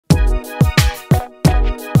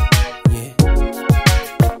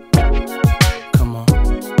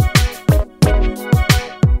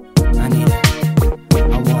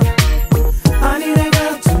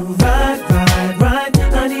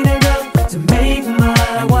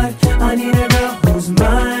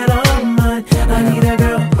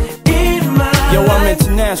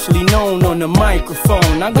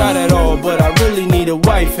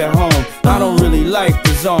wife at home. I don't really like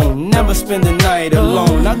the zone, never spend the night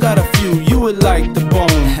alone. I got a few you would like the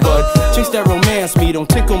bone, but chicks that romance me don't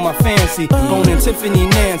tickle my fancy. Boning Tiffany,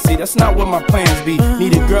 Nancy, that's not what my plans be.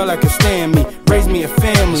 Need a girl that can stand me, raise me a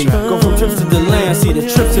family. Go from trips to Delancey to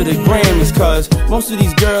trips to the Grammys, cause most of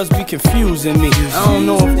these girls be confusing me. I don't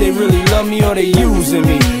know if they really love me or they using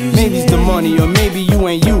me. Maybe it's the money or maybe you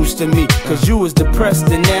ain't used to me, cause you was depressed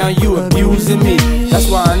and now you abusing me. That's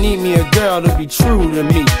why I need me a girl to be true to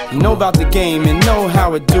me, know about the game and know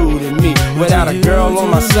how it do to me. Without a girl on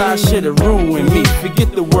my side, shit'll ruin me.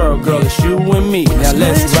 Forget the world, girl, it's you and me. Now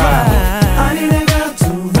let's ride. I need a girl to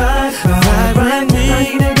ride me. I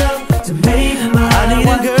need a girl to make my I need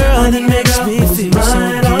a girl that makes me feel so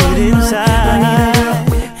good inside. I need a girl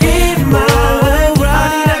in my life. I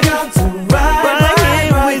need a girl to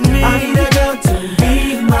ride with me. I need a girl to be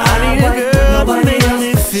my I need a girl that makes me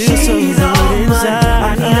feel so good inside.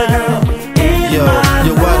 I need a girl in Yo, my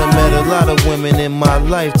I done met a lot of women in my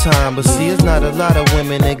lifetime, but see, it's not a lot of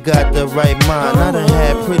women that got the right mind. I done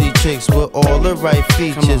had pretty chicks with all the right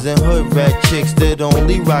features, and hood rat chicks that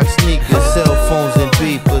only rock sneakers, cell phones and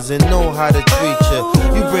beepers, and know how to treat you.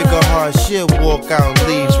 You break a heart, she'll walk out and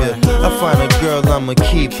leave you. I find a girl, I'ma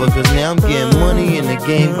keep her, cause now I'm getting money and the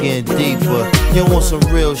game getting deeper. You want some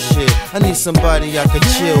real shit, I need somebody I could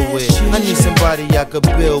chill with. I need somebody I could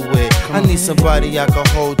build with. I need somebody I could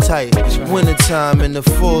hold tight. Wintertime in the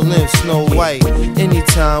full length Snow White.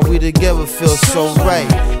 Anytime we together feel so right.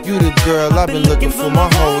 You the girl I've been looking for my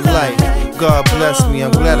whole life. God bless me,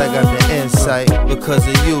 I'm glad I got the insight. Because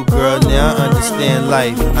of you, girl, now I understand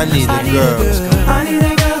life. I need a girl. I need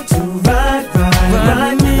a girl to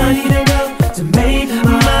ride me. I need a girl to make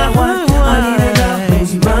my one. I need a girl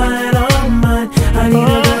who's mine, all mine. I need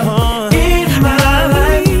a girl in my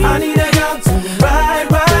life. I need a girl to ride.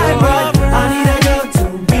 I need a girl to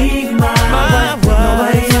be my wife.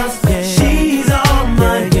 Nobody else, she's all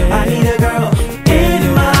mine. I need a girl in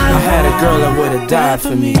my life. I had a girl that would've died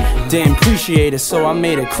for me. Didn't appreciate it, so I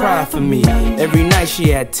made her cry for me. Every night she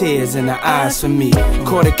had tears in her eyes for me.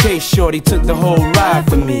 Caught a case, shorty took the whole ride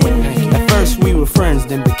for me. At first we were friends,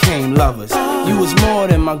 then became lovers. You was more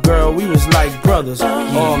than my girl, we was like brothers.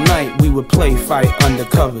 All night we would play fight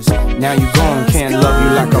undercovers. Now you gone, can't love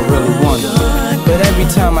you like I really wanted. But every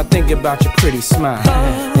time I think about your pretty smile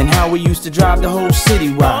and how we used to drive the whole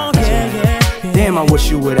city wild. Damn, I wish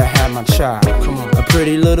you would've had my child. A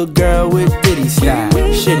pretty little girl with Diddy style.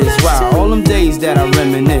 Shit is wild, all them days that I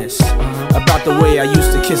reminisce about the way I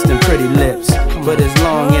used to kiss them pretty lips. But as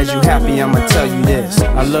long as you happy, I'ma tell you this: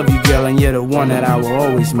 I love you, girl, and you're the one that I will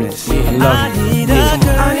always miss. I love you.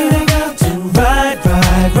 I need a girl.